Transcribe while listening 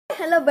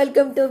Hello,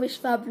 welcome to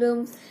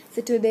Vishwablooms.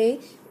 So today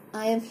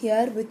I am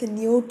here with a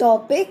new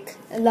topic,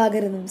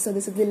 logarithms. So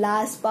this is the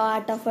last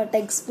part of our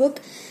textbook,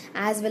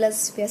 as well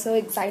as we are so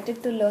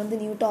excited to learn the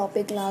new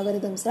topic,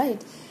 logarithms,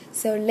 right?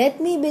 So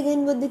let me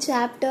begin with the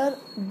chapter.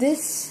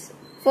 This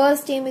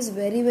first aim is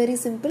very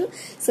simple.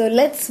 So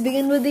let's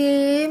begin with the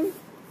aim.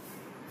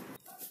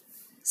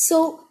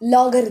 So,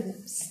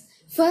 logarithms.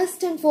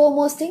 First and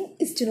foremost thing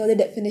is to know the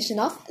definition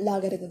of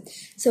logarithm.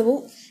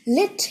 So,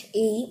 let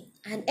a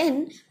and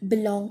n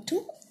belong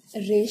to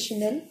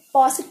rational,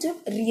 positive,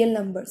 real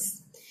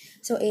numbers.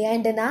 So, a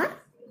and n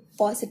are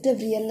positive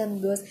real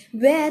numbers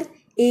where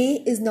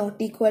a is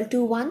not equal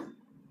to 1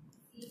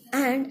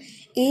 and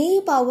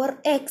a power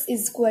x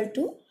is equal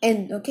to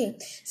n. Okay,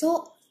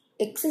 so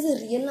x is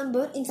a real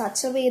number in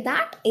such a way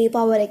that a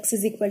power x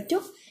is equal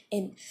to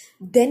n.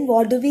 Then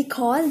what do we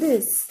call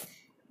this?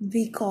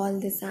 We call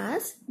this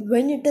as,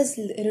 when it is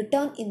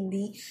written in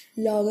the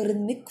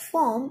logarithmic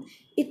form,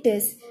 it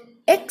is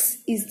x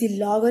is the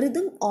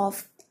logarithm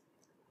of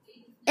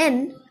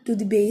n to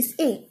the base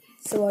a.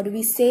 So what do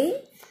we say?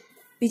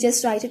 We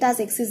just write it as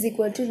x is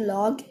equal to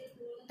log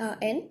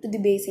n to the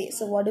base a.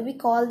 So what do we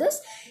call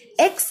this?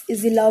 X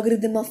is the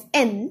logarithm of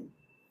n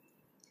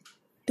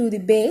to the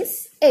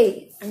base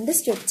a.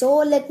 Understood? So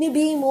let me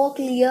be more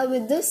clear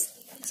with this.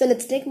 So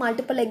let's take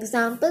multiple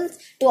examples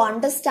to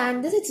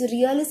understand this. It's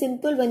really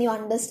simple when you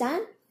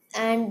understand,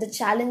 and the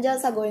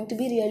challenges are going to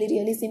be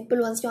really simple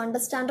once you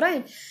understand,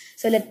 right?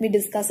 So let me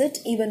discuss it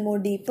even more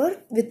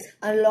deeper with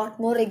a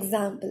lot more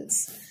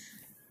examples.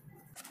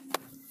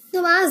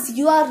 Now, as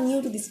you are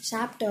new to this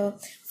chapter,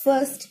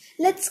 first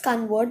let's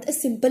convert a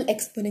simple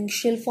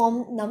exponential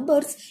form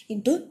numbers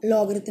into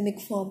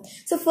logarithmic form.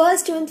 So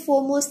first and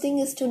foremost thing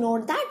is to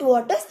note that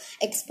what is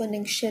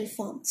exponential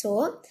form.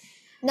 So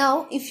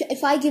now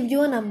if I give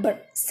you a number,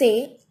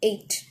 say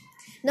 8.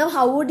 Now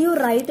how would you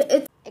write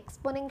its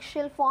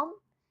exponential form?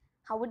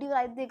 How would you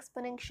write the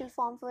exponential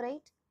form for 8?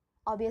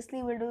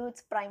 Obviously we'll do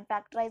its prime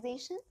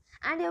factorization,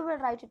 and you will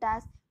write it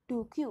as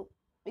 2 cube,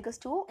 because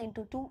 2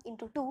 into 2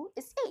 into 2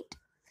 is 8.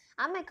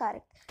 Am I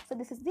correct? So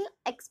this is the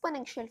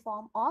exponential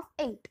form of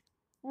 8.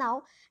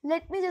 Now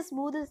let me just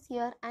move this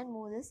here and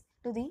move this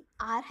to the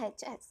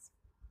RHS.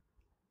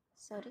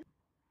 Sorry.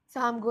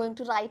 So I'm going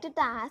to write it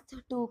as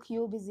 2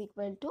 cube is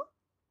equal to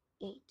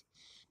 8.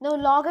 Now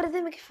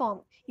logarithmic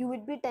form, you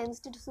would be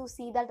tempted to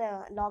see that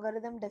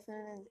logarithm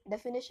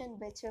definition,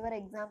 whichever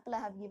example I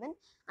have given,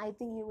 I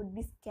think you would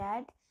be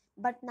scared.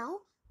 But now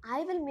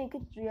I will make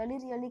it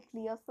really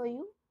clear for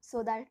you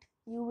so that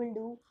you will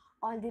do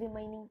all the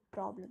remaining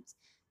problems.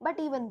 But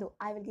even though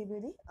I will give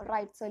you the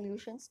right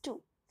solutions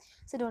too.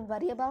 So don't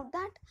worry about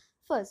that.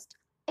 First,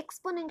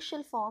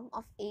 exponential form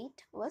of 8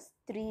 was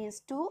 3 is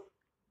to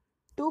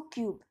 2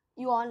 cube.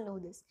 You all know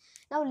this.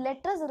 Now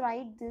let us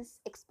write this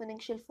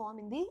exponential form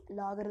in the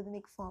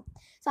logarithmic form.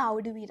 So how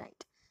do we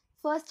write?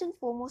 First and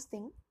foremost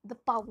thing, the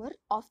power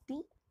of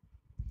the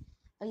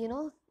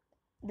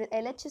the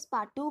LHS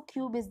part, 2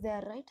 cube is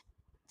there, right?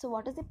 So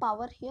what is the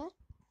power here?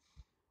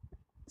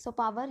 So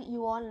power,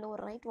 you all know,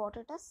 right, what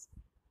it is,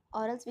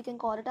 or else we can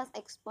call it as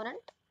exponent.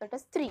 It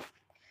is 3.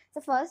 So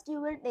first you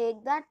will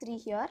take that 3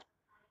 here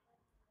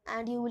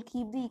and you will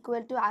keep the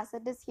equal to as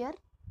it is here,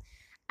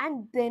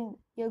 and then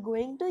you're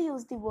going to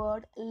use the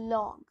word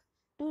log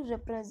to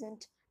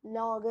represent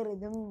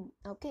logarithm.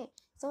 Okay,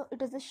 so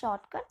it is a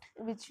shortcut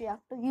which we have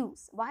to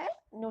use while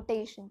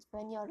notations.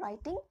 When you're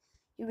writing,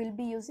 you will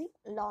be using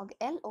log,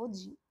 log.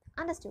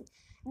 Understood?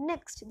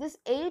 Next, this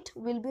 8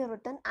 will be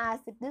written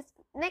as it is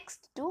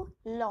next to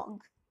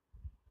log.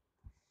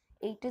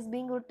 8 is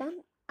being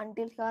written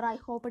until here. I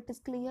hope it is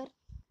clear.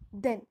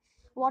 Then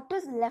what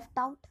is left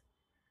out?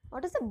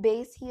 What is the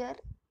base here?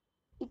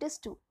 It is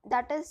 2.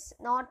 That is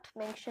not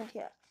mentioned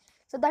here.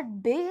 So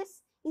that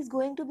base is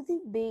going to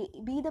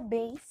be the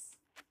base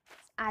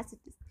as it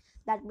is.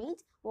 That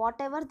means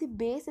whatever the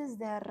base is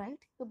there, right,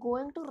 you're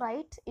going to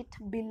write it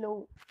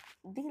below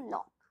the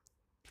log.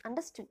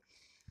 Understood?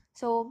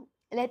 So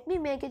let me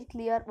make it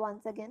clear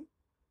once again.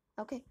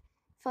 Okay,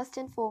 first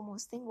and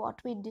foremost thing, what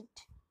we did,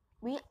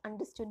 we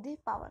understood the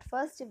power.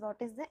 First, what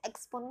is the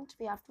exponent?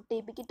 We have to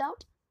pick it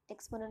out.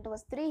 Exponent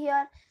was 3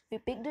 here. We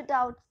picked it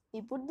out.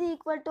 We put the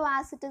equal to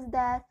as it is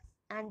there,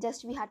 and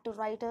just we had to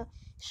write a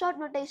short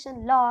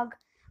notation log,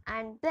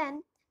 and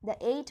then the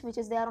 8 which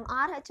is there on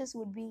RHS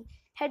would be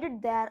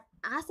headed there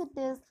as it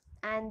is,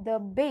 and the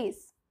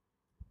base,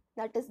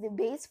 that is the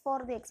base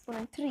for the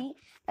exponent 3,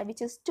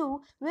 which is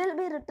 2, will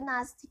be written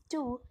as the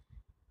 2,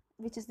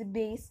 which is the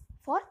base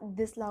for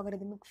this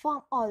logarithmic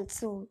form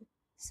also.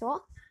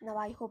 So now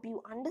I hope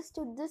you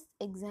understood this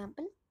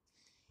example.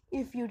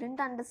 If you didn't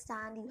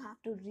understand, you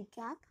have to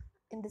recap.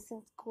 In this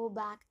sense, go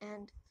back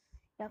and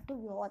you have to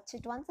watch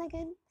it once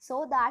again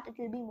so that it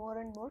will be more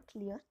and more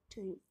clear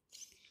to you.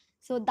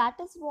 So that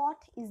is what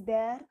is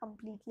there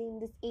completely in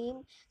this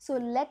aim. So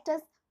let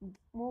us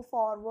move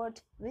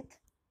forward with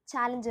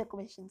challenger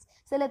questions.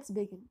 So let's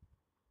begin.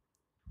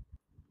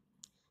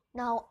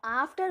 Now,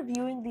 after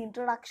viewing the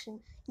introduction,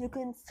 you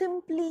can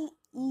simply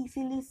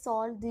easily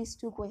solve these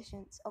two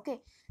questions. Okay,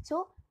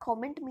 so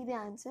comment me the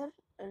answer.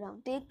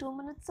 Take 2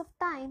 minutes of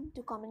time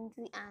to comment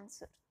the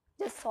answer.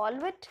 Just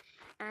solve it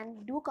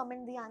and do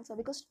comment the answer,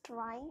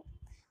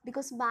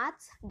 because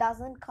maths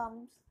doesn't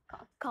come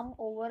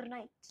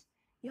overnight.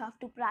 You have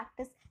to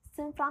practice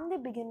from the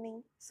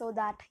beginning so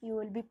that you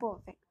will be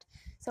perfect.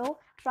 So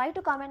try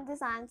to comment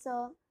this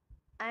answer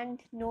and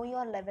know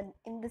your level,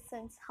 in the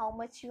sense how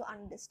much you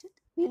understood.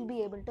 We'll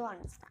be able to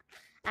understand,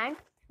 and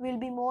will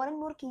be more and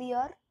more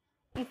clear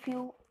if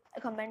you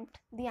comment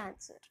the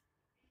answer,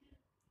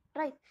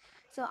 right?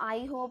 So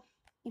I hope,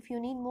 if you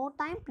need more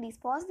time, please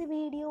pause the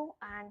video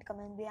and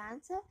comment the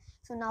answer.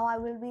 So now I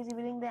will be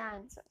revealing the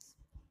answers.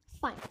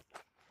 Fine.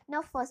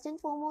 Now first and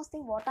foremost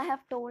thing, what I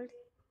have told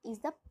is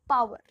the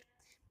power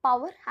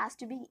has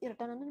to be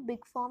written on a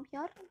big form.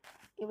 Here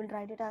you will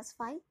write it as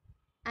 5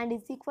 and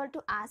is equal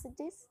to, as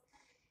it is.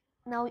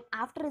 Now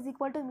after is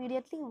equal to,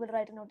 immediately you will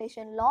write a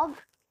notation log,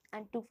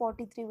 and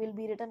 243 will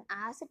be written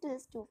as it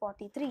is,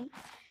 243,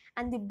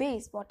 and the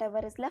base,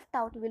 whatever is left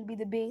out, will be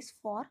the base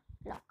for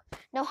log.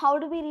 Now how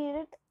do we read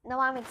it? Now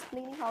I'm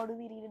explaining how do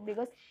we read it,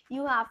 because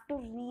you have to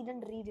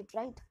read it,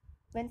 right?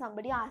 When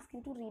somebody asks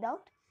you to read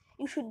out,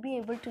 you should be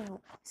able to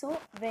know. So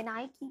when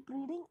I keep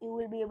reading, you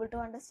will be able to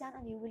understand,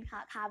 and you will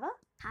have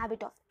a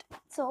habit of it.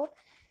 So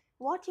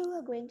what you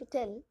are going to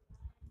tell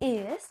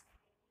is,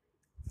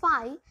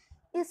 5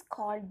 is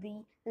called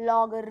the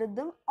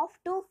logarithm of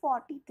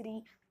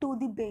 243 to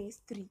the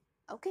base 3.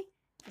 Okay,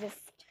 just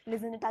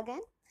listen it again.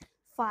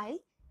 5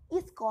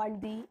 is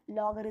called the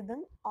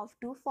logarithm of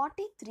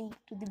 243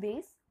 to the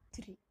base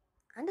 3.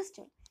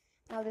 Understood?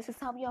 Now this is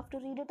how you have to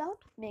read it out.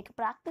 Make a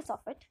practice of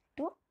it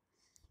to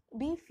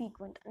be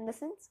frequent. In the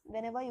sense,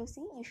 whenever you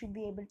see, you should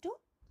be able to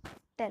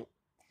tell.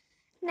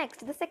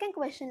 Next, the second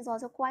question is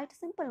also quite a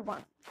simple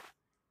one.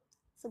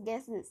 So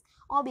guess this.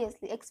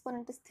 Obviously,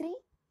 exponent is 3.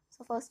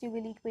 So first you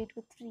will equate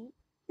with 3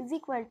 is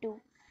equal to,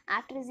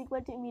 after is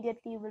equal to,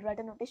 immediately you will write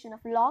a notation of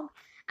log,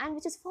 and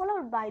which is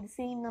followed by the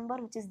same number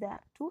which is there,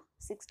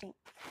 216.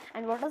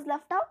 And what is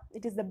left out?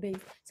 It is the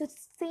base. So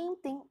it's the same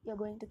thing, you're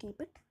going to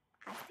keep it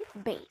as the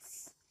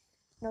base.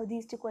 Now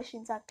these two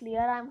questions are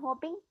clear, I'm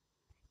hoping.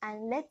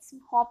 And let's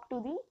hop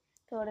to the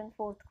third and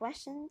fourth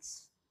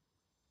questions.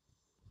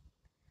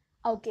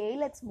 Okay,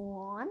 let's move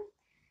on.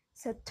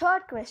 So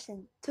third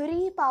question,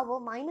 3 power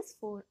minus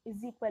 4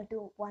 is equal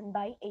to 1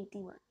 by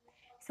 81.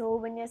 So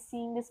when you're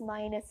seeing this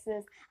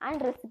minuses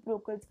and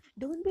reciprocals,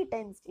 don't be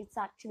tensed. It's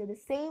actually the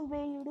same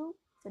way you do.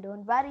 So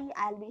don't worry,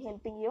 I'll be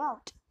helping you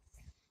out.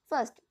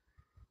 First,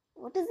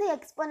 what is the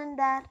exponent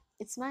there?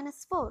 It's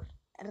minus 4.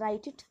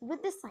 Write it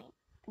with the sign.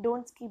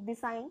 Don't skip the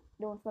sign.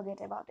 Don't forget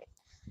about it.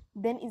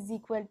 Then is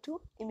equal to,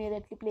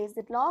 immediately place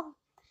the log,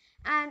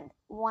 and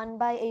 1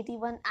 by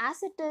 81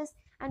 as it is.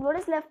 And what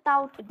is left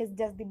out? It is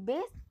just the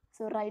base.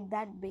 So write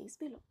that base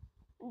below.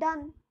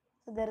 Done.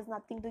 So there is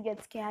nothing to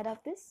get scared of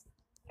this.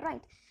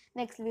 Right.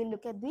 Next we'll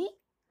look at the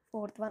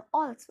fourth one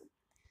also.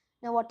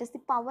 Now what is the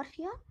power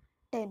here?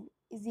 10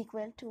 is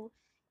equal to,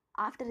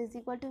 after is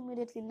equal to,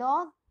 immediately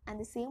log, and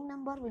the same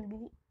number will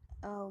be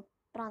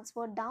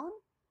transferred down,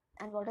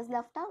 and what is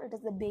left out? It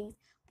is the base.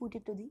 Put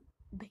it to the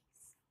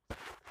base.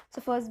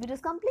 So first bit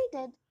is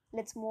completed.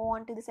 Let's move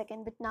on to the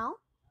second bit now.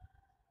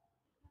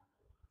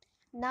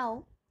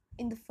 Now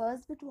in the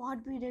first bit, what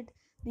we did,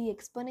 the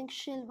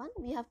exponential one,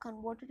 we have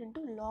converted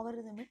into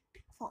logarithmic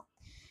form.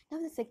 Now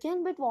the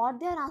second bit,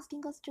 what they are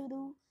asking us to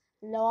do,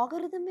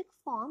 logarithmic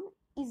form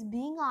is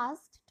being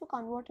asked to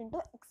convert into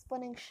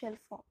exponential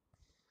form.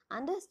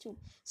 Understood?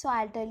 So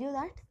I'll tell you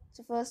that.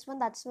 So first one,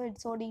 that's why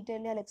it's so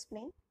detailed, I'll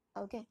explain.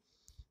 Okay,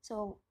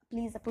 so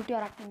please put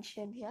your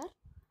attention here.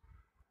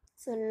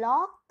 So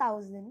log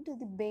 1000 to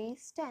the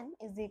base 10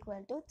 is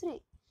equal to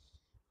 3.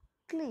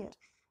 Clear?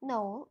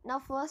 Now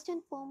first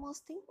and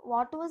foremost thing,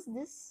 what was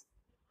this?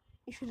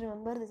 You should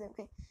remember this.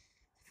 Okay,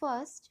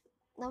 first,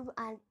 now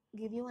I'll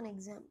give you an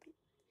example.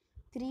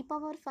 3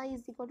 power 5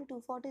 is equal to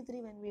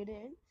 243. When we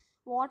did,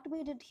 what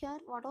we did here,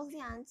 what was the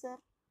answer?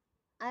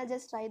 I'll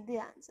just write the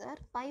answer.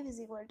 5 is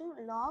equal to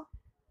log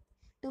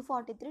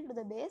 243 to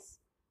the base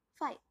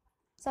 5.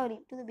 Sorry,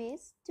 to the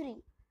base 3.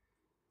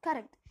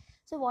 Correct.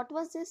 So what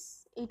was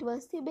this? It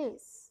was the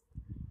base.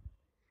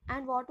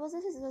 And what was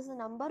this? It was a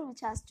number which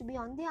has to be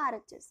on the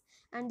RHS.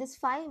 And this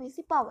 5 is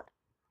the power.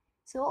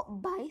 So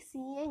by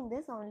seeing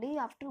this only, you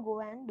have to go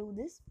and do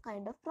this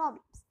kind of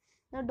problems.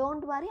 Now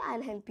don't worry,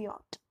 I'll help you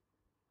out.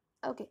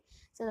 Okay,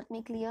 so let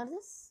me clear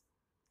this.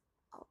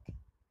 Okay,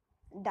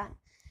 done.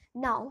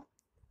 Now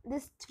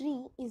this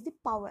 3 is the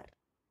power,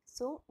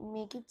 so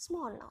make it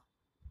small now.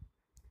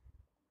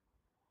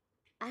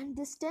 And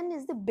this 10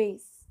 is the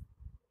base,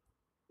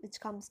 which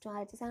comes to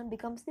RHS and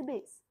becomes the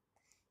base,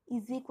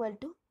 is equal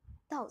to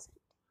 1000.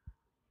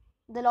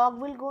 The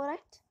log will go right.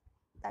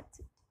 That's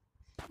it.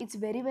 It's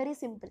very, very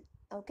simple.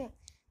 Okay,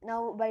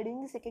 now by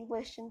doing the second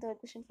question, third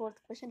question,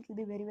 fourth question, it will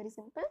be very, very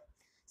simple.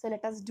 So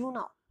let us do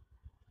now.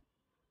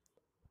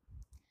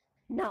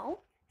 Now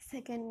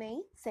second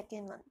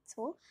one.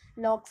 So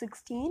log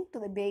 16 to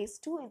the base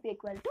 2 is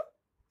equal to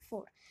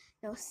 4.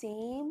 Now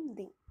same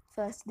thing.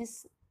 First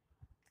this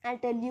I'll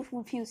tell you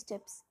few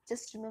steps.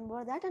 Just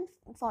remember that and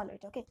follow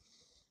it. Okay.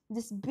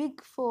 This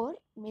big 4,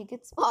 make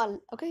it small.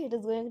 Okay. It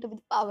is going to be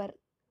the power.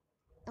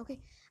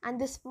 Okay. And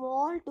this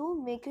small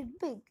 2, make it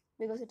big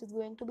because it is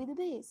going to be the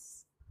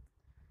base.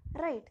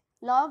 Right.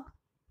 Log,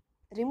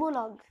 remove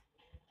log.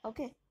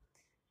 Okay.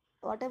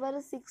 Whatever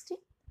is 60,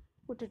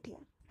 put it here.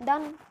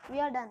 Done. We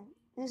are done.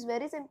 This is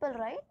very simple,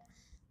 right?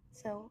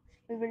 So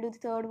we will do the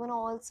third one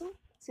also.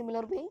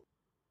 Similar way.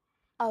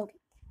 Okay.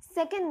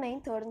 Second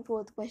main, third and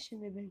fourth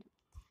question we will do.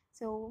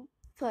 So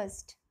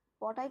first,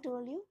 what I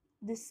told you,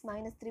 this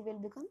minus 3 will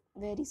become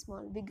very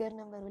small, bigger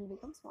number will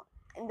become small.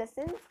 In the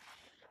sense,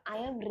 I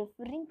am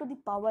referring to the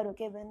power,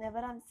 okay? Whenever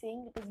I'm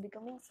saying it is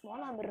becoming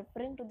small, I'm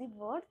referring to the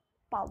word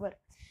power.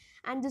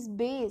 And this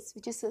base,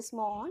 which is so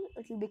small,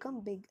 it will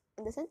become big.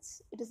 In the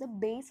sense, it is the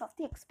base of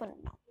the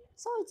exponent now.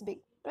 So it's big,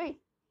 right?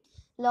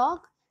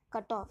 Log,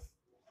 cut off.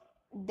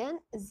 Then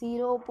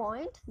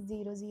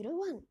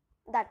 0.001.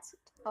 That's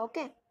it,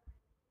 okay?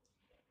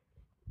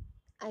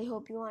 I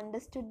hope you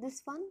understood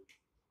this one.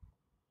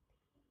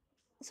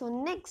 So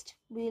next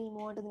we'll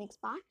move on to the next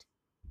part.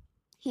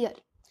 Here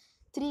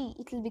 3,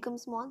 it will become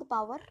small, the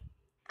power,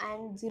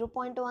 and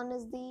 0.1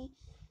 is the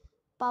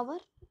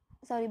power,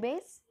 sorry,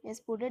 base.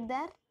 Just put it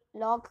there.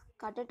 Log,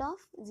 cut it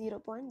off,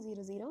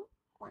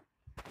 0.001.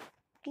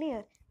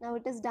 Clear? Now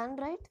it is done,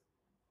 right?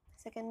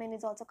 Second main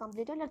is also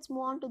completed. Let's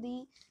move on to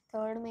the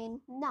third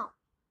main now.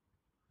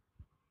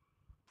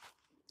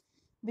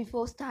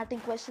 Before starting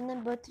question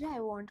number 3, I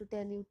want to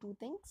tell you two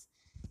things.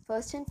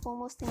 First and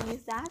foremost thing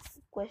is that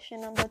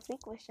question number 3,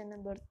 question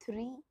number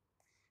 3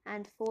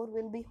 and 4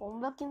 will be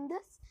homework in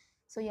this,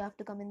 so you have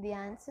to come in the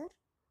answer.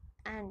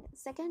 And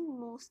second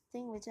most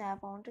thing which I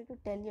have wanted to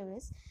tell you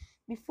is,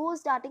 before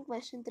starting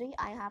question 3,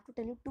 I have to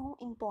tell you two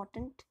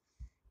important,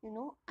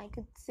 I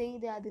could say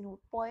they are the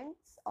note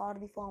points or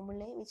the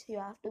formulae which you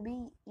have to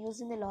be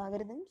used in the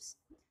logarithms.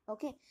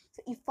 Okay,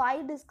 so if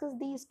I discuss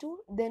these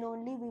two, then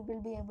only we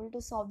will be able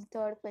to solve the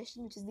third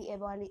question, which is the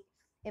evaluate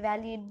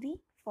the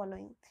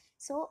following.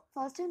 So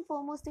first and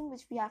foremost thing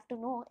which we have to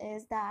know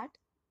is that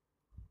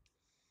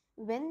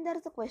when there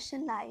is a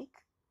question like,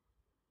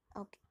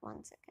 okay,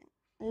 one second,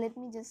 let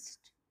me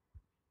just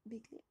be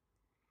clear.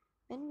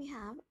 When we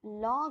have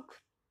log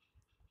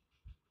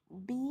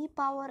b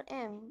power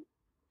m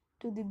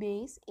to the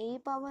base a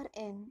power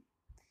n,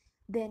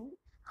 then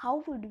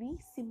how would we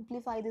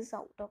simplify this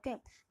out? Okay,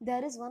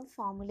 there is one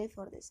formula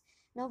for this.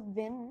 Now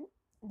when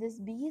this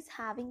b is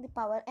having the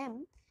power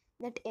m,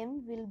 that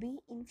m will be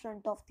in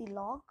front of the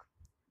log,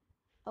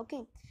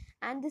 okay,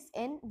 and this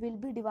n will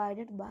be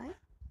divided by,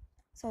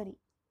 sorry,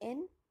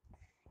 n,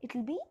 it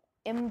will be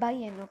m by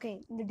n,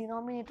 okay. In the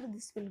denominator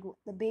this will go,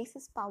 the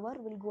base's power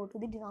will go to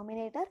the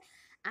denominator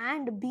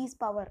and b's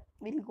power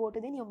will go to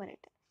the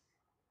numerator,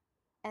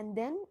 and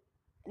then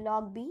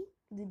log b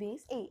to the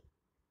base a,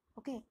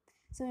 okay.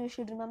 So you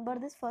should remember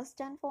this first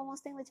and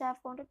foremost thing which I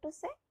have wanted to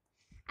say.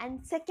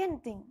 And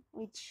second thing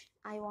which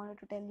I wanted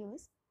to tell you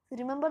is,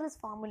 remember this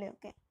formula,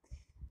 okay.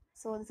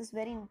 So this is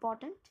very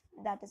important,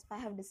 that is why I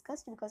have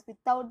discussed, because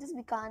without this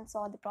we can't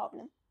solve the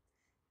problem.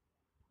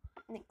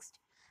 Next,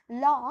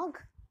 log,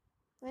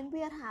 when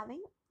we are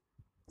having,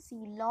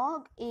 see,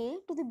 log a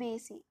to the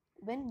base a,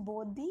 when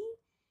both the,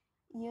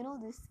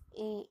 this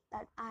a,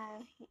 that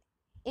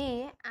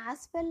a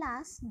as well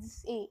as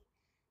this a,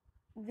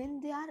 when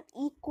they are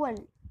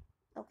equal,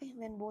 okay,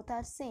 when both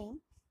are same,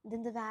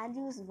 then the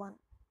value is 1,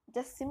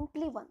 just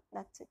simply 1,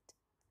 that's it.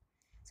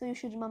 So you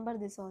should remember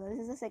this order.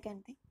 This is the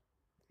second thing,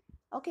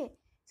 okay.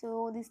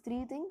 So these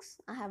three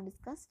things I have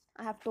discussed,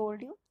 I have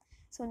told you.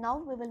 So now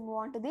we will move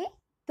on to the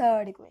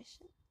third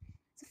equation.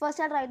 So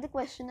first I'll write the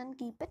question and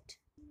keep it.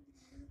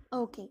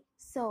 Okay,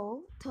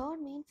 so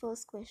third main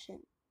first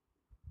question,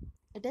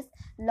 it is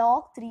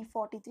log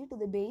 343 to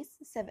the base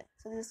 7.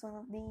 So this is one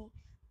of the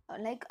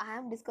like I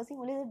am discussing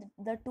only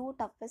the two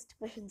toughest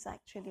questions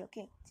actually,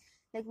 okay,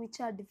 like which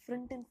are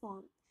different in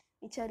form,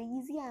 which are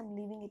easy, I am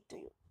leaving it to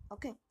you,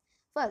 okay.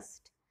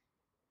 First,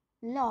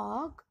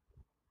 log,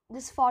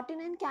 this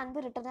 49 can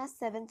be written as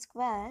 7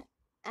 square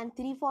and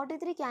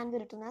 343 can be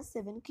written as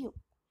 7 cube,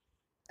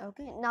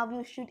 okay. Now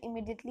you should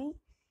immediately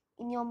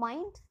in your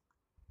mind,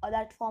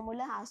 that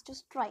formula has to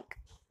strike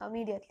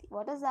immediately.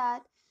 What is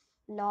that?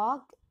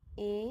 Log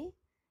b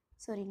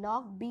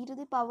to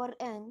the power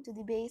n to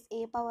the base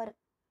a power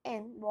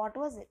n, what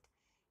was it?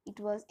 It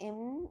was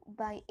m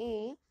by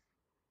a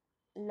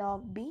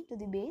log b to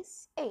the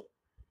base a.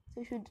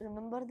 So you should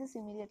remember this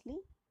immediately.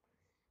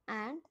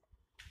 And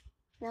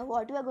now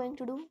what we are going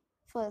to do?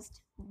 First,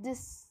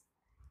 this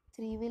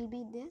 3 will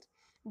be there,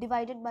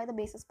 divided by the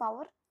base's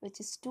power,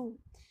 which is 2,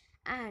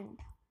 and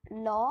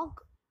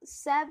log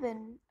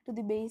 7 to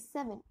the base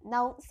 7.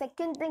 Now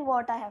second thing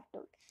what I have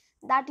told,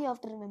 that you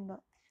have to remember,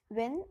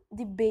 when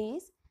the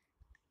base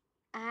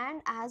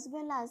and as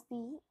well as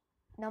the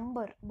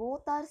number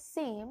both are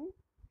same,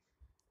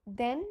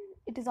 then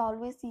it is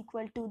always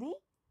equal to the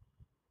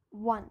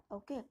 1,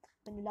 okay.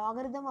 When the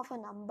logarithm of a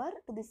number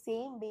to the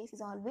same base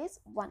is always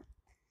 1.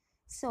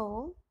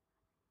 So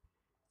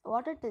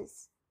what it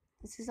is,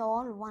 this is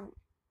all 1.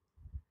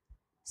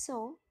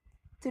 So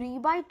 3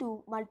 by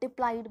 2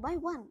 multiplied by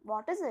 1.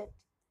 What is it?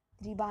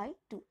 3 by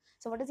 2.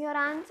 So what is your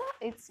answer?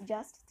 It's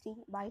just 3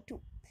 by 2.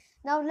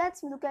 Now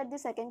let's look at the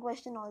second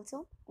question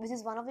also, which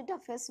is one of the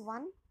toughest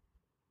one.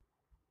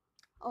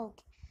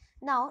 Okay.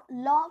 Now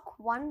log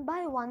 1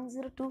 by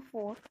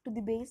 1024 to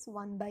the base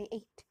 1 by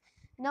 8.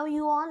 Now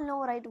you all know,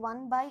 right,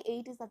 1 by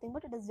 8 is nothing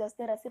but it is just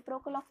the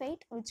reciprocal of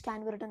 8, which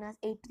can be written as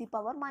 8 to the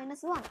power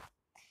minus 1.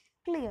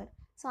 Clear?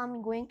 So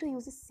I'm going to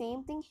use the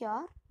same thing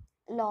here.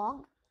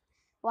 Log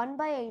 1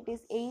 by 8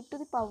 is 8 to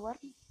the power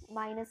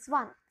minus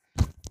 1,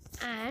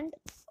 and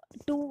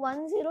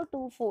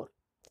 21024,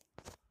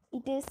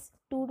 it is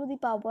 2 to the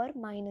power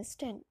minus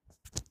 10.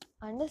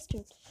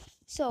 Understood?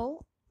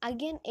 So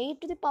again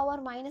 8 to the power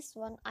minus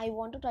 1, I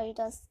want to write it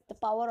as the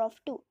power of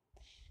 2.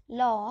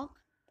 Log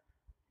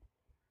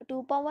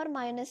 2 power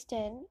minus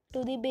 10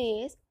 to the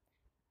base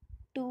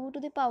 2 to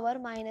the power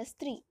minus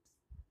 3.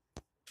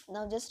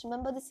 Now just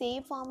remember the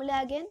same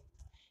formula again.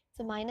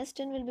 So minus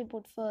 10 will be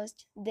put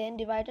first, then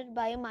divided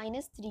by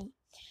minus 3.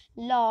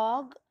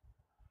 Log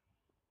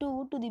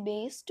 2 to the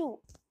base 2.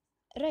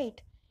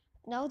 Right.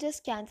 Now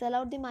just cancel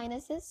out the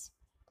minuses.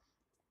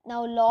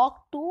 Now log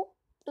 2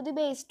 to the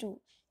base 2.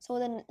 So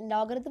the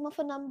logarithm of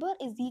a number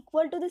is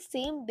equal to the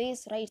same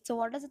base, right? So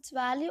what is its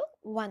value?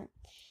 1.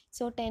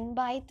 So 10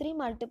 by 3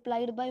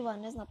 multiplied by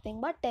 1 is nothing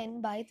but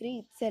 10 by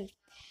 3 itself.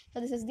 So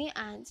this is the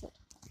answer.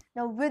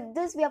 Now with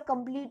this we have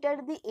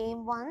completed the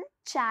aim 1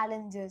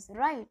 challenges,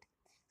 right?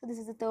 So this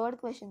is the third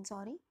question,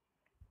 sorry.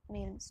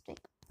 Made a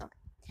mistake. Okay.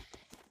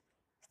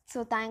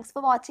 So thanks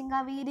for watching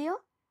our video.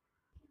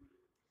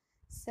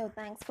 So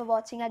thanks for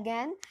watching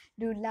again.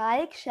 Do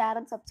like, share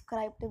and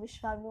subscribe to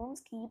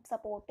Vishwablooms. Keep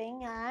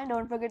supporting and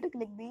don't forget to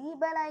click the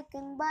bell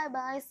icon. Bye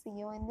bye. See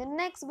you in the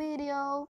next video.